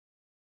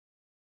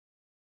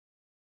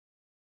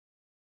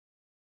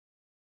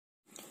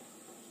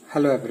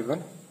Hello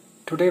everyone.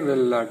 Today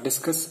we'll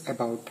discuss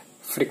about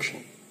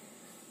friction.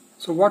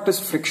 So what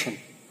is friction?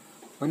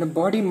 When a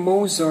body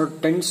moves or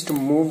tends to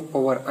move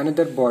over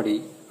another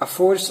body, a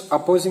force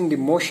opposing the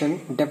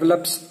motion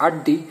develops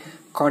at the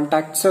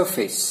contact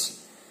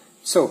surface.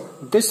 So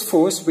this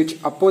force which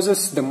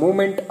opposes the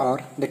movement or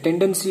the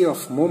tendency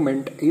of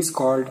movement is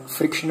called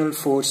frictional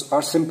force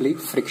or simply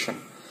friction.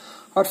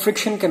 Or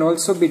friction can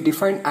also be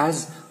defined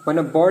as when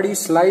a body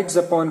slides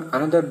upon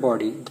another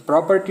body, the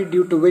property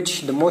due to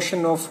which the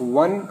motion of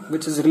one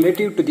which is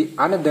relative to the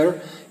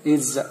another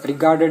is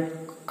regarded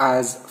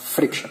as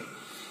friction.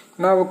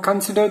 Now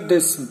consider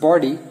this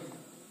body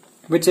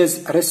which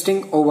is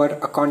resting over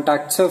a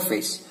contact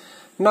surface.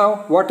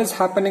 Now what is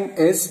happening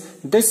is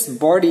this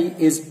body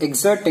is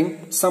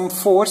exerting some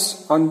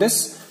force on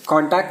this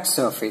contact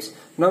surface.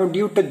 Now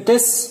due to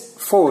this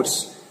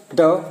force,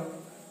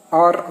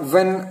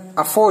 when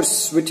a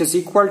force which is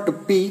equal to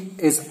P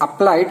is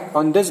applied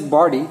on this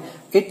body,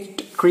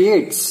 it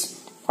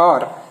creates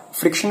or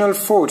frictional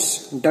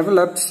force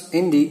develops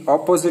in the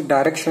opposite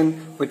direction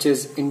which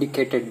is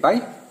indicated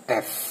by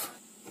F.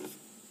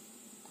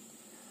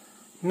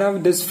 Now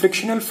this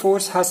frictional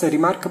force has a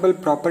remarkable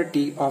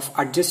property of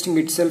adjusting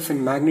itself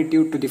in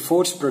magnitude to the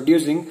force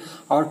producing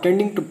or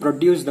tending to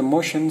produce the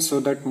motion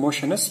so that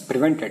motion is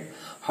prevented.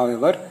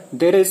 However,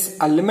 there is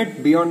a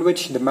limit beyond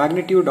which the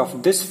magnitude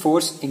of this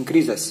force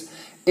increases.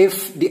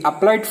 If the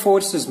applied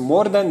force is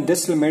more than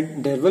this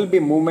limit, there will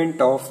be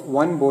movement of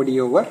one body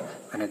over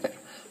another.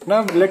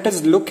 Now let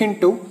us look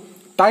into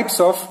types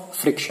of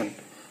friction.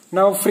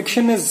 Now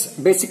friction is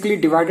basically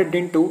divided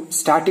into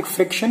static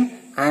friction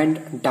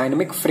and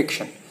dynamic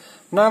friction.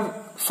 Now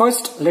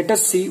first let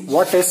us see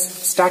what is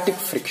static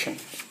friction.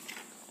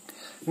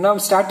 Now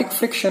static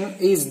friction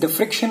is the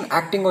friction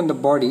acting on the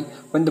body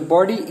when the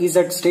body is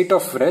at state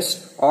of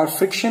rest or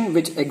friction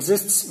which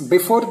exists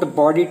before the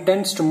body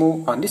tends to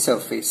move on the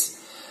surface.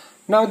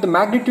 Now the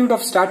magnitude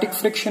of static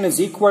friction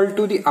is equal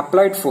to the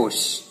applied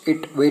force.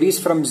 It varies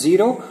from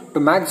 0 to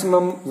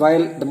maximum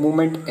while the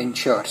movement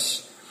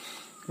ensures.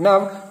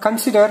 Now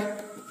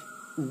consider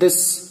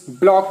this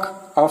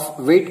block of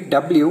weight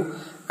W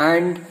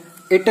and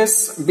it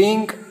is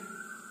being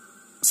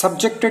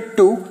subjected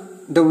to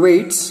the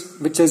weights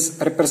which is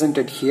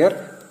represented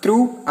here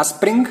through a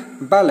spring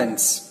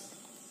balance.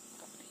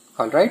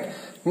 Alright.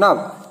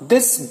 Now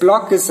this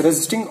block is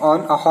resting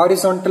on a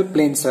horizontal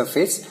plane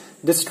surface.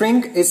 The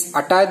string is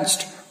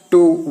attached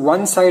to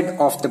one side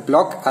of the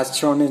block as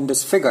shown in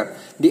this figure.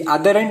 The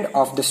other end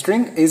of the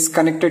string is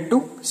connected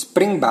to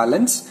spring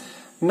balance.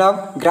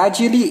 Now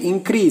gradually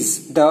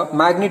increase the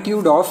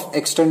magnitude of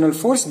external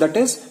force, that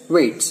is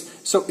weights.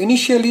 So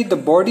initially the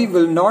body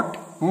will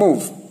not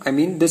move.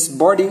 This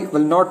body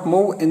will not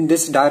move in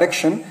this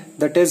direction,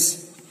 that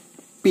is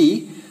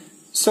P.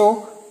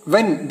 So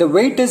when the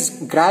weight is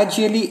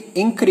gradually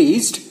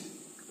increased,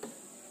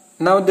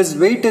 now this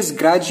weight is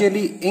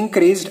gradually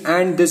increased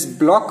and this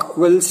block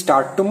will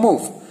start to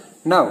move.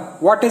 Now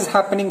what is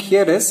happening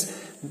here is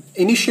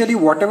initially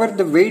whatever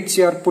the weights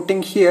you are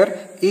putting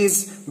here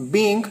is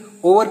being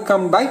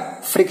overcome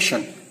by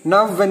friction.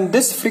 Now when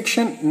this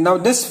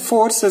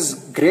force is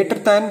greater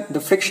than the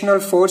frictional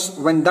force,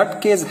 when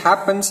that case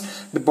happens,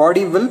 the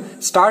body will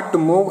start to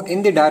move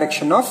in the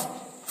direction of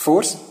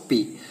force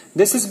P.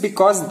 This is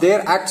because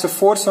there acts a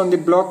force on the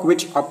block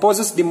which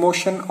opposes the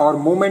motion or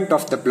movement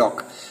of the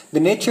block. The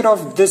nature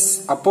of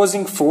this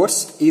opposing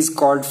force is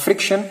called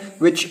friction,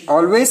 which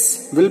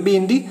always will be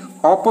in the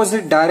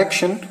opposite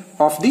direction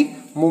of the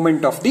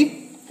movement of the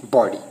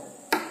body.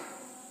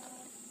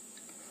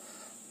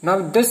 Now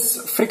this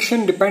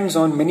friction depends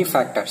on many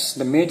factors.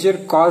 The major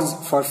cause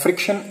for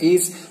friction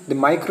is the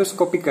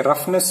microscopic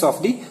roughness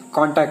of the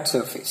contact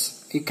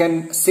surface. You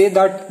can say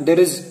that there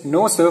is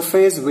no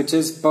surface which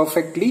is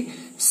perfectly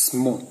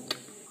smooth.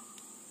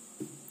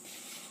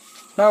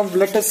 Now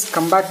let us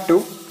come back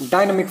to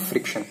dynamic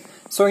friction.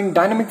 So in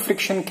dynamic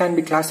friction can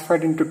be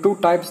classified into two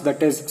types,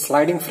 that is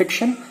sliding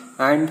friction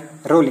and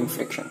rolling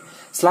friction.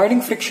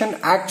 Sliding friction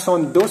acts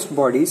on those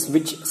bodies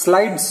which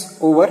slides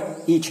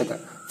over each other.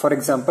 For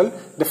example,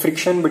 the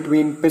friction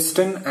between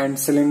piston and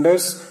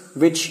cylinders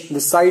which the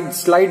side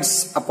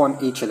slides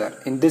upon each other.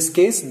 In this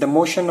case, the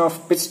motion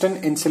of piston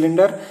in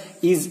cylinder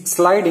is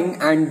sliding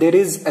and there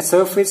is a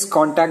surface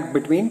contact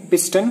between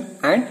piston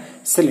and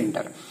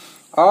cylinder.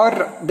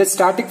 Or the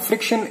static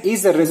friction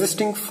is a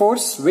resisting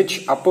force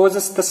which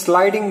opposes the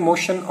sliding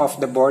motion of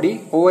the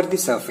body over the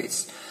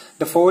surface.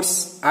 The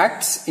force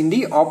acts in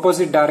the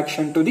opposite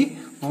direction to the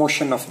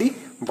motion of the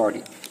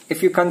body.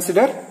 If you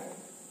consider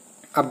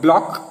a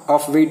block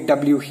of weight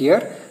W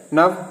here,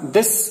 now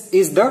this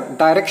is the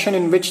direction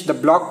in which the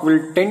block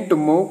will tend to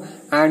move,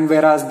 and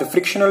whereas the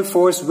frictional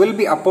force will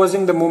be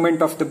opposing the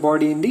movement of the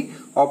body in the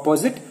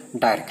opposite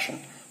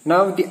direction.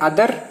 Now the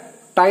other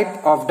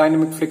type of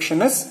dynamic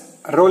friction is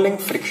rolling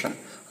friction.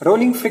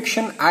 Rolling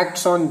friction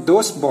acts on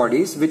those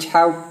bodies which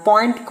have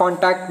point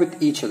contact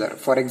with each other.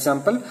 For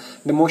example,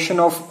 the motion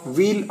of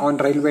wheel on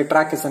railway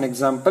track is an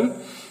example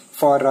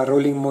for a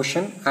rolling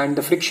motion, and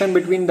the friction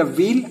between the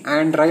wheel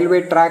and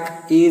railway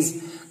track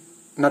is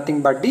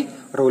nothing but the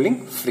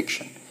rolling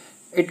friction.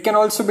 It can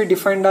also be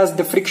defined as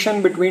the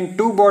friction between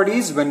two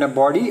bodies when a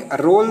body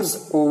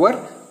rolls over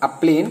a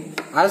plane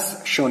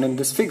as shown in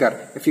this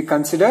figure. If you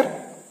consider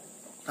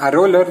a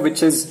roller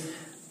which is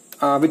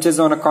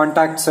on a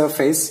contact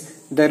surface,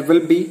 there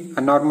will be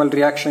a normal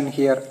reaction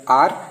here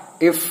R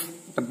if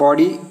the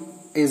body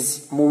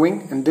is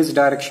moving in this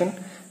direction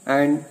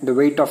and the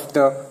weight of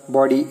the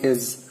body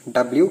is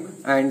W,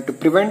 and to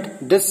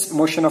prevent this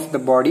motion of the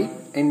body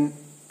in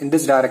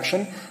this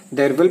direction,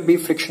 there will be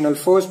frictional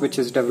force which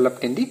is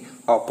developed in the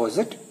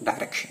opposite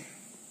direction.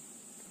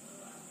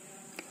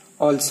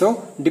 Also,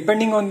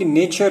 depending on the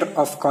nature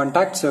of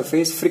contact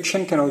surface,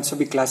 friction can also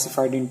be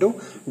classified into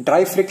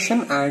dry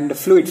friction and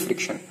fluid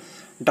friction.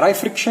 Dry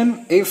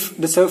friction, if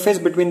the surface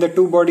between the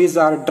two bodies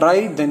are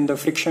dry, then the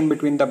friction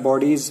between the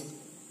bodies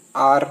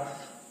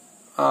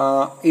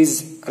is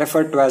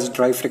referred to as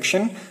dry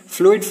friction.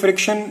 Fluid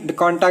friction, the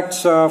contact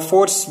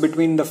force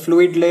between the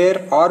fluid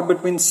layer or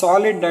between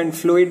solid and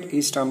fluid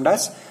is termed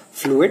as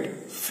fluid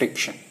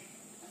friction.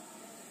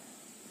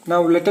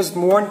 Now let us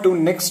move on to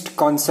next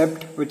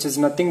concept, which is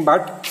nothing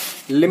but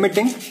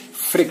limiting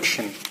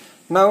friction.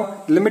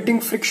 Now limiting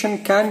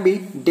friction can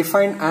be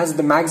defined as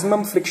the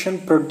maximum friction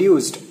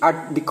produced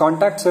at the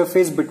contact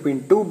surface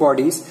between two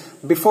bodies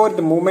before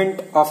the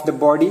movement of the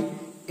body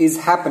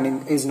is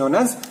happening is known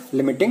as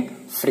limiting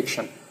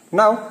friction.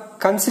 Now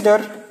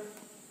consider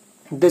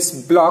this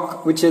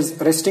block which is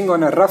resting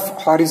on a rough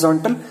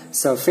horizontal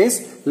surface.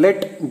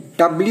 Let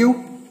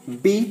W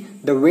be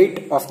the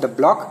weight of the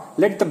block.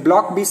 Let the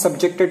block be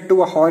subjected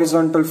to a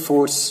horizontal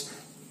force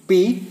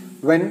P.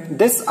 When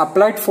this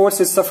applied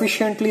force is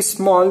sufficiently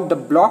small, the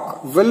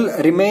block will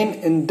remain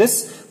in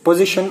this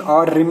position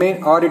or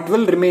it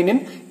will remain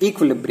in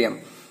equilibrium.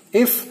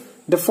 If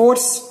the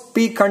force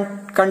P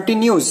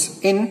continues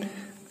in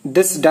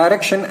this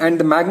direction and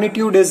the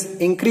magnitude is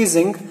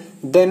increasing,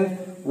 then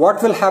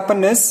what will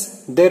happen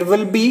is there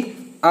will be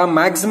a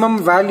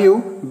maximum value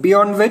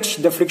beyond which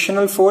the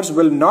frictional force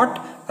will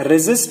not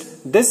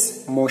resist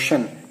this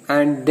motion,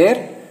 and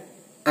there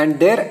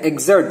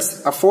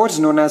exerts a force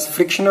known as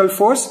frictional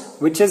force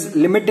which is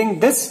limiting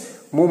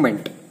this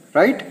movement,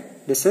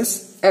 right? This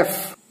is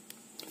F,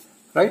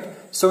 right?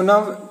 So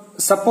now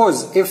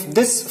suppose if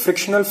this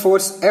frictional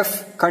force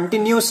F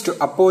continues to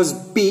oppose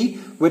P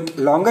with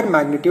longer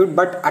magnitude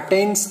but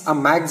attains a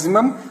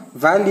maximum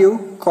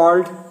value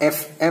called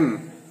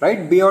Fm,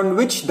 right, beyond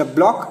which the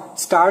block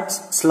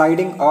starts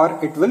sliding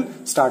or it will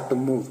start to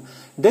move.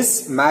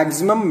 This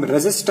maximum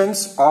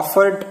resistance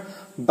offered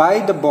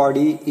by the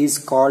body is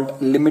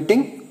called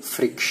limiting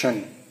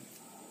friction.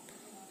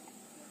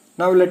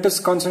 Now let us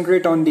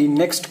concentrate on the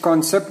next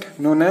concept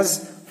known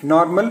as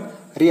normal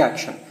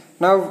reaction.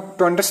 Now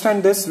to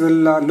understand this,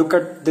 we'll look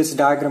at this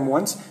diagram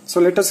once. So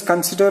let us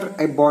consider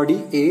a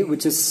body A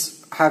which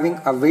is having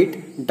a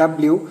weight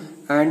W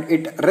and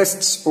it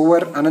rests over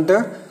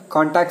another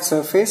contact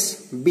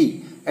surface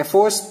B. A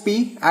force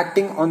P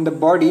acting on the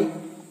body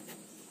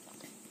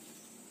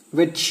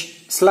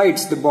which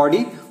slides the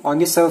body on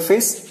the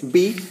surface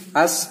B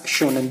as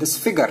shown in this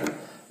figure.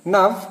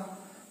 Now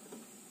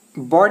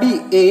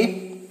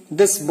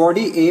this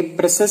body A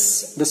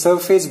presses the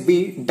surface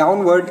B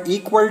downward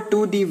equal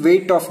to the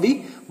weight of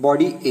the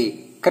body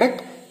A,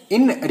 correct?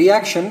 In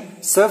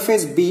reaction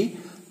surface B,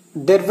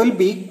 there will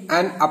be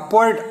an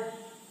upward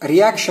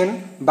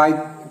reaction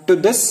to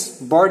this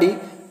body,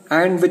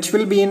 and which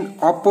will be in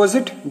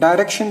opposite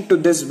direction to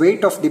this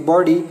weight of the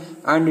body,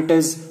 and it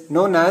is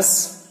known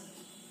as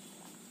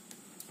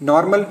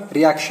normal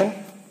reaction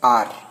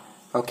R.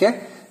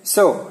 Okay,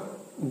 so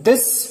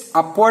this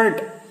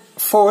upward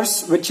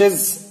force which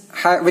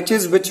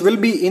will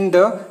be in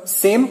the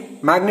same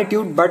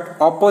magnitude but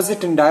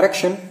opposite in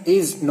direction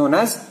is known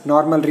as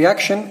normal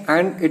reaction,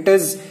 and it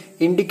is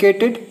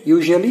indicated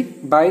usually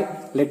by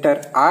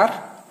letter R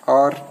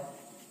or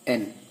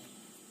N.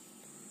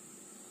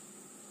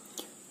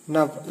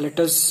 Now let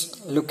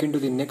us look into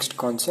the next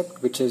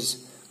concept, which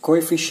is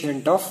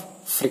coefficient of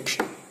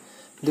friction.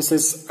 This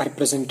is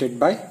represented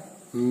by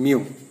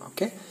mu.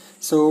 Okay,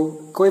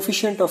 so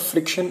coefficient of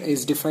friction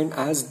is defined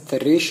as the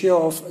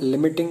ratio of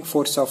limiting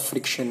force of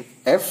friction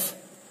F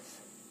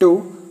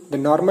to the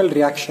normal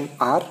reaction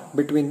R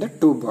between the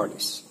two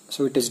bodies.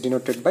 So it is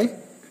denoted by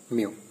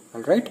mu.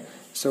 Alright,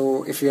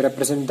 so if you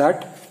represent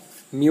that,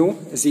 mu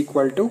is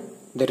equal to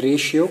the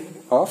ratio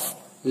of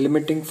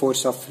limiting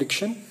force of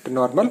friction to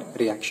normal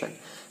reaction.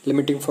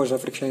 Limiting force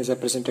of friction is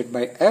represented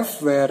by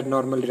F, where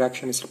normal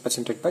reaction is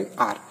represented by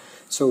R.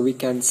 So we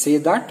can say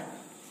that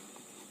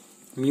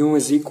mu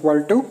is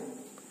equal to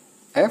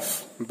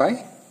F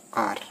by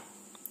R.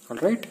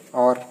 Alright,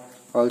 or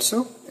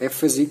also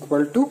F is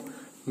equal to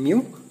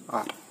mu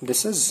R.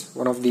 This is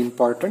one of the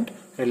important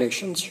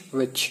relations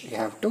which you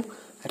have to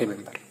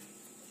remember.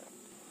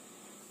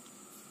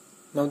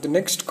 Now the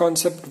next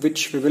concept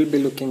which we will be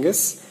looking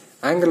is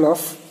angle of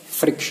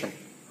friction.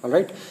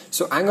 Alright,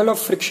 so angle of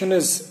friction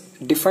is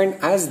defined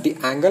as the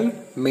angle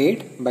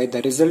made by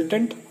the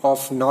resultant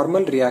of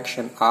normal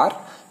reaction R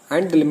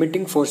and the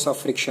limiting force of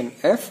friction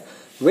F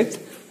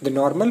with the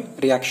normal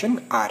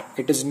reaction R.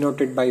 It is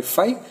denoted by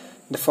phi.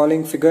 The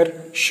following figure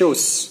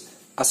shows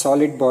a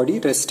solid body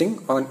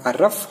resting on a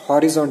rough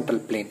horizontal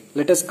plane.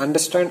 Let us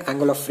understand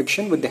angle of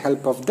friction with the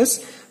help of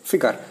this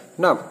figure.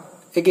 Now,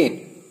 again,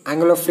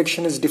 angle of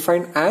friction is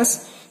defined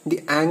as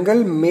the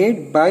angle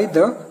made by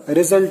the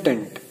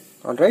resultant.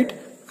 Alright,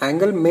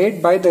 angle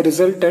made by the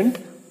resultant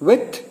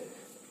with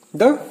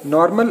the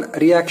normal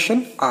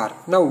reaction R.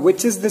 Now,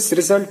 which is this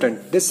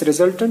resultant? This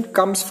resultant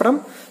comes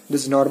from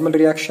this normal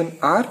reaction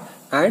R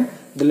and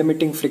the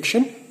limiting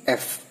friction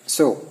F.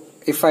 So,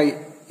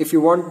 if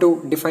you want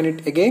to define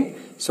it again,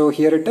 so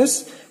here it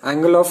is.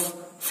 Angle of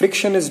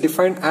friction is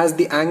defined as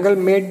the angle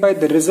made by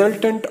the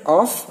resultant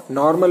of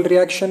normal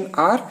reaction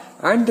R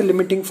and the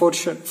limiting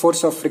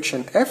force of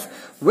friction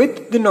F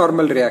with the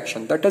normal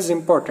reaction. That is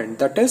important.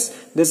 That is,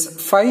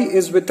 this phi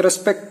is with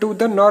respect to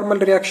the normal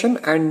reaction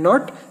and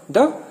not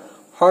the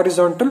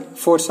horizontal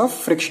force of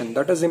friction.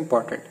 That is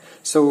important.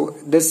 So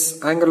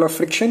this angle of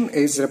friction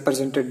is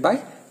represented by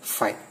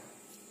phi.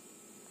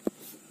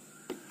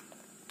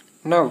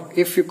 Now,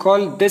 if you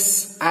call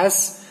this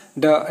as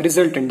the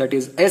resultant, that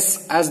is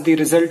S as the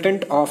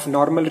resultant of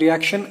normal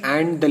reaction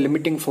and the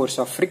limiting force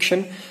of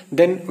friction,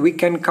 then we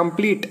can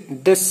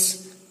complete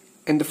this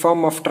in the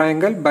form of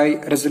triangle by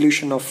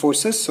resolution of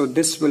forces. So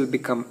this will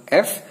become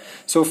F.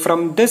 So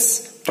from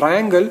this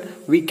triangle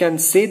we can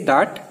say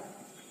that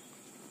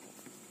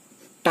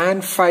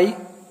tan phi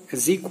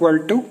is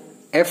equal to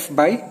F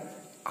by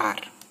R.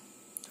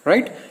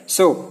 Right?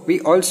 So we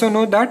also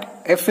know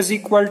that F is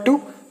equal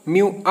to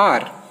mu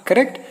R.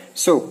 Correct?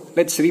 So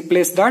let's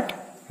replace that.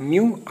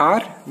 Mu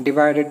R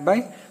divided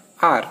by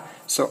R.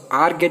 So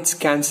R gets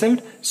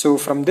cancelled. So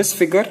from this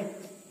figure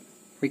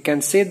we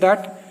can say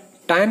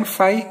that tan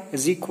phi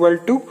is equal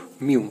to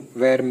mu,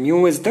 where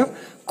mu is the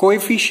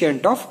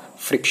coefficient of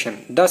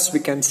friction. Thus we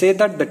can say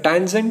that the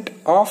tangent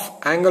of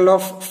angle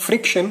of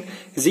friction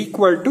is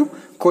equal to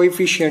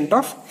coefficient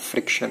of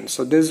friction.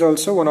 So this is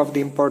also one of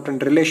the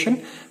important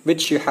relation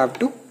which you have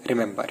to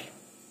remember.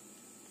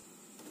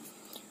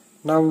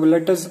 Now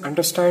let us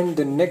understand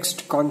the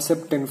next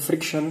concept in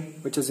friction,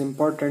 which is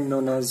important,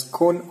 known as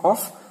cone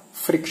of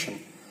friction.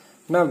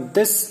 Now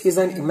this is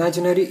an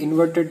imaginary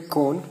inverted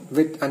cone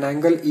with an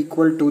angle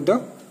equal to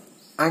the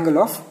angle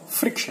of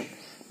friction.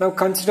 Now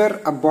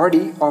consider a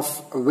body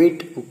of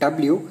weight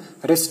W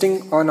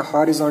resting on a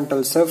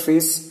horizontal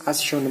surface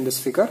as shown in this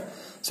figure.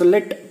 So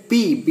let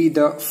P be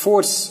the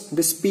force,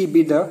 this P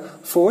be the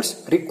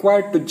force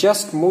required to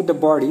just move the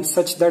body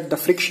such that the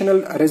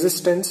frictional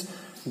resistance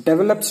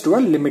develops to a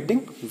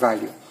limiting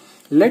value.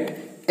 Let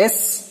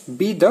S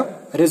be the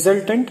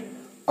resultant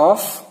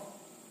of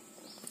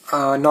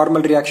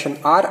normal reaction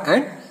R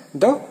and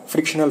the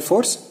frictional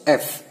force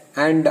F,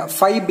 and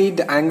phi be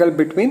the angle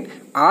between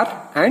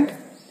R and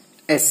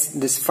S.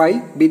 This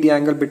phi be the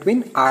angle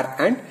between R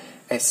and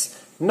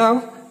S.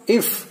 Now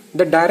if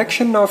the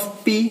direction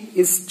of P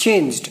is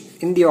changed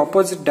in the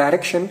opposite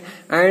direction,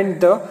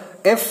 and the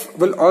F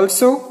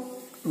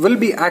will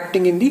be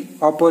acting in the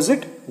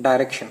opposite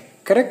direction.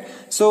 Correct?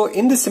 So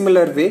in the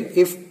similar way,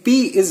 if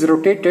P is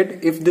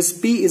rotated, if this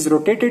P is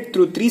rotated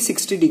through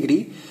 360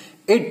 degree,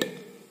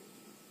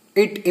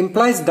 it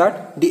implies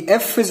that the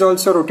F is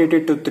also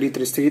rotated to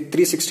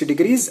 360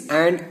 degrees,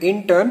 and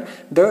in turn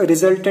the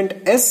resultant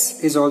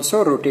S is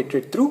also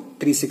rotated through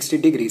 360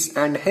 degrees,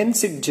 and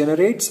hence it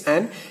generates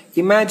an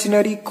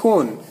imaginary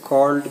cone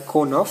called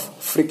cone of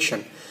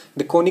friction.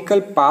 The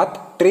conical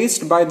path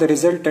traced by the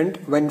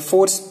resultant when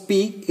force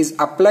P is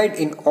applied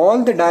in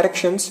all the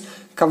directions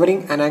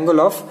covering an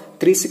angle of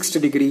 360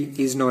 degree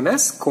is known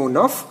as cone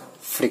of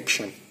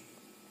friction.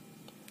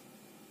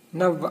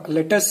 Now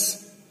let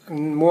us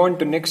move on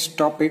to next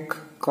topic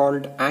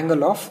called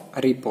angle of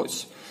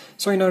repose.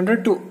 So in order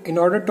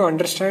to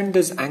understand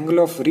this angle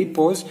of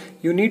repose,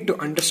 you need to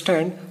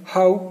understand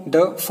how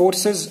the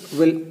forces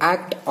will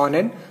act on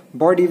a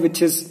body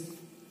which is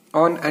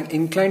on an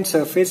inclined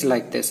surface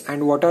like this,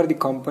 and what are the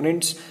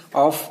components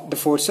of the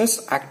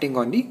forces acting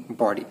on the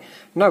body.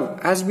 Now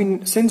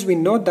since we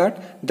know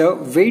that the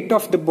weight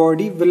of the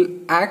body will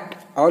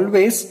act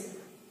always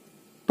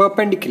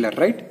perpendicular,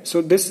 right?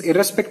 So this,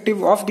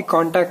 irrespective of the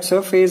contact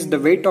surface, the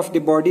weight of the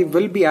body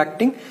will be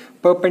acting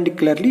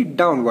perpendicularly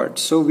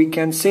downwards. So we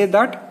can say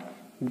that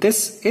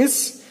this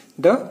is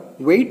the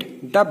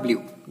weight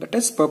W, that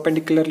is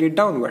perpendicularly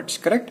downwards.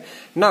 Correct?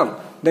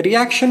 Now the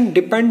reaction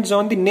depends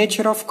on the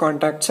nature of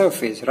contact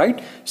surface,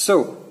 right?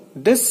 So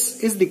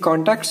this is the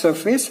contact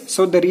surface,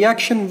 so the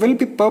reaction will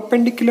be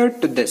perpendicular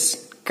to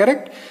this.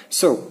 Correct?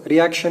 So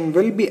reaction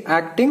will be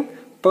acting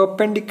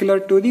perpendicular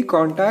to the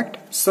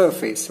contact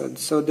surface.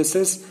 So this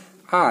is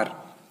R,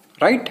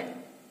 right?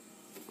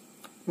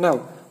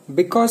 Now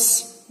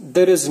because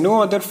there is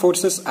no other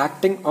forces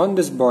acting on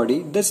this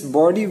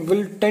body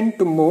will tend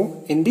to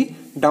move in the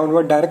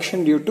downward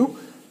direction due to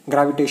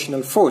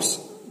gravitational force.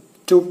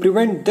 To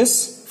prevent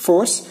this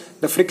force,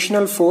 the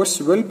frictional force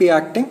will be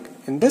acting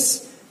in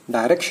this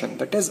direction,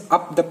 that is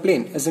up the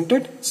plane, isn't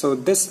it? So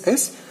this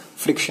is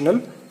frictional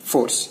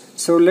force.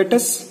 So let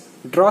us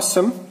draw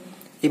some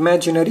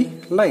imaginary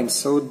lines.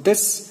 So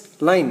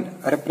this line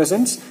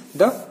represents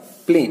the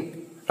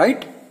plane,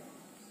 right?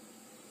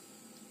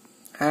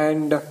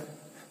 And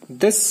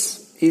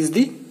this is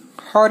the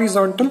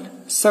horizontal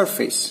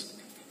surface,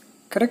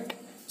 correct?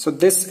 So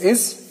this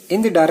is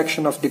in the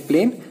direction of the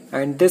plane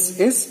and this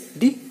is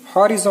the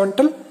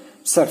horizontal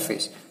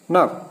surface.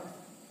 Now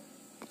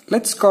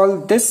let's call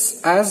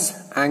this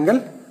as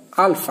angle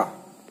alpha,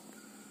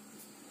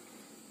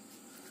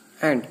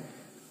 and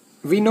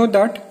we know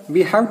that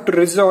we have to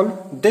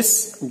resolve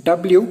this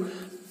W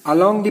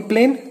along the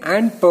plane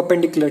and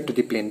perpendicular to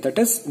the plane. That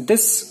is,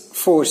 this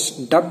force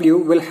W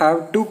will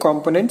have two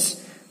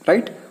components,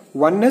 right?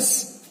 One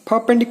is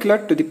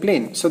perpendicular to the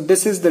plane. So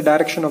this is the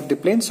direction of the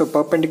plane. So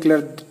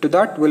perpendicular to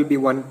that will be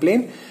one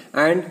plane,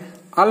 and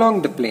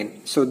along the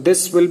plane. So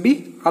this will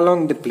be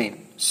along the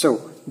plane.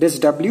 So this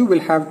W will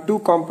have two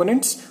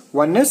components.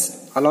 One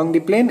is along the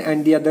plane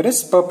and the other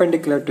is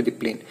perpendicular to the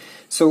plane.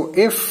 So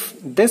if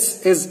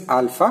this is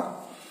alpha,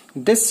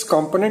 this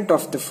component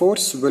of the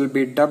force will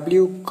be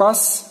W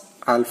cos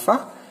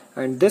alpha,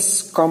 and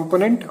this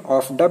component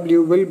of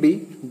W will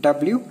be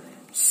W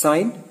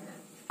sin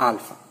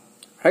alpha,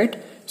 right?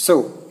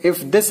 So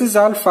if this is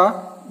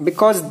alpha,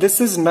 because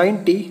this is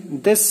 90,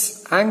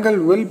 this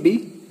angle will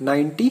be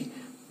 90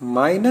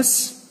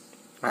 minus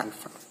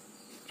alpha,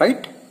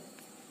 right?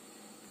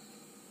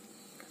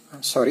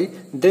 Sorry,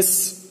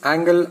 this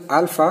angle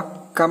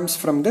alpha comes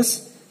from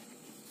this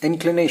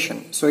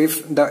inclination. So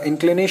if the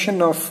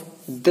inclination of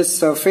this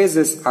surface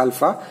is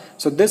alpha,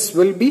 so this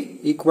will be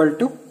equal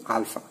to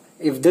alpha.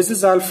 If this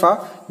is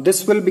alpha,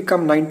 this will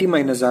become 90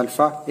 minus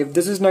alpha. If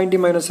this is 90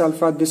 minus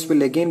alpha, this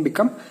will again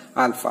become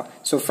alpha.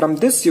 So from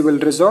this you will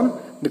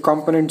resolve the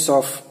components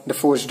of the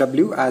force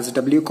W as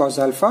W cos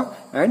alpha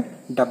and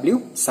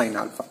W sin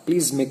alpha.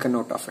 Please make a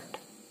note of it.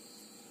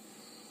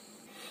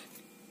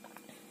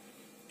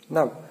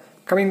 Now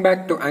coming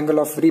back to angle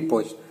of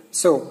repose.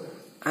 So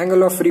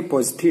angle of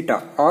repose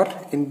theta, or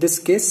in this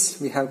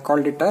case we have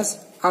called it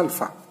as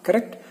alpha,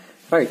 correct?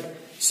 Right.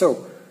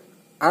 So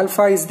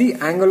alpha is the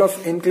angle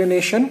of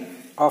inclination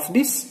of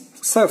this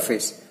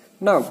surface.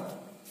 Now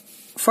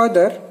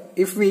further,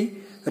 if we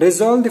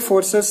resolve the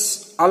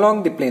forces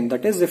along the plane,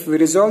 that is, if we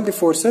resolve the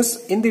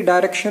forces in the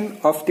direction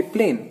of the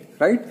plane,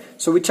 right?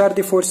 So which are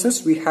the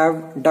forces? We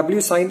have W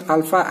sin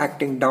alpha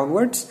acting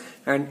downwards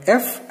and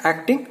F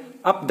acting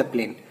up the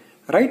plane,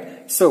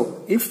 right?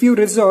 So if you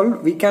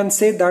resolve, we can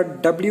say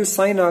that W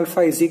sin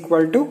alpha is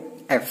equal to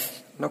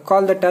F. Now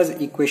call that as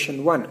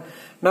equation 1.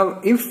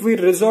 Now if we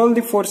resolve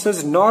the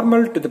forces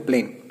normal to the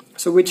plane,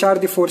 so which are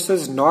the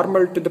forces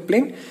normal to the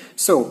plane?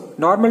 So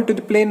normal to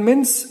the plane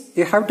means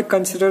you have to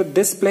consider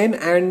this plane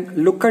and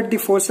look at the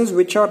forces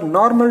which are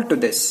normal to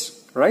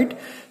this, right?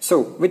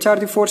 So which are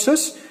the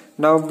forces?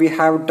 Now we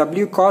have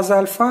W cos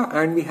alpha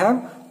and we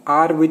have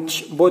R,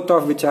 which both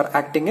of which are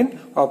acting in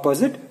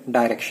opposite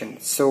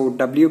directions. So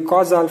W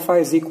cos alpha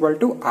is equal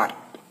to R.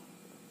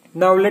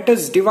 Now let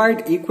us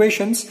divide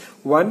equations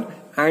 1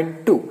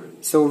 and 2.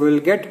 So we will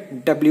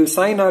get W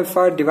sin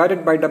alpha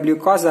divided by W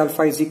cos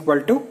alpha is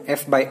equal to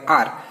F by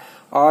R.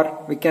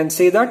 Or we can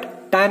say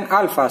that tan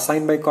alpha,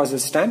 sin by cos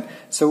is tan.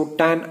 So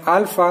tan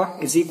alpha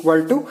is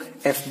equal to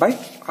F by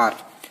R.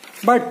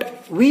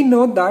 But we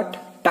know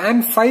that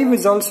tan phi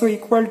is also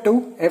equal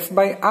to F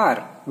by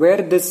R,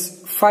 where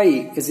this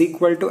phi is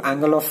equal to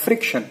angle of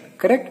friction,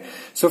 correct?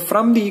 So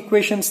from the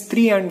equations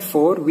 3 and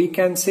 4, we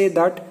can say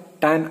that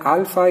tan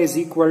alpha is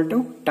equal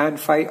to tan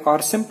phi,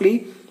 or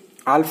simply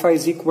alpha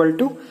is equal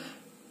to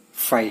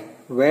phi,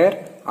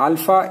 where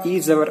alpha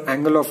is our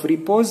angle of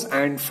repose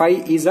and phi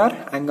is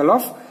our angle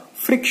of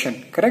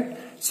friction, correct?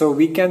 So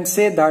we can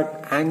say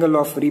that angle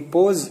of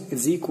repose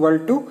is equal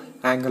to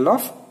angle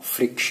of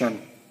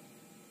friction.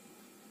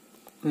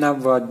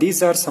 Now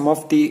these are some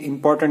of the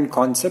important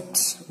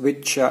concepts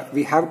which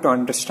we have to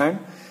understand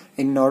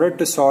in order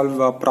to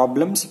solve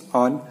problems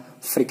on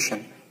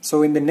friction.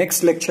 So in the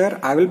next lecture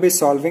I will be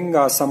solving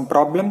some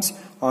problems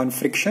on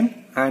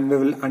friction and we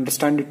will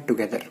understand it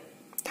together.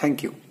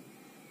 Thank you.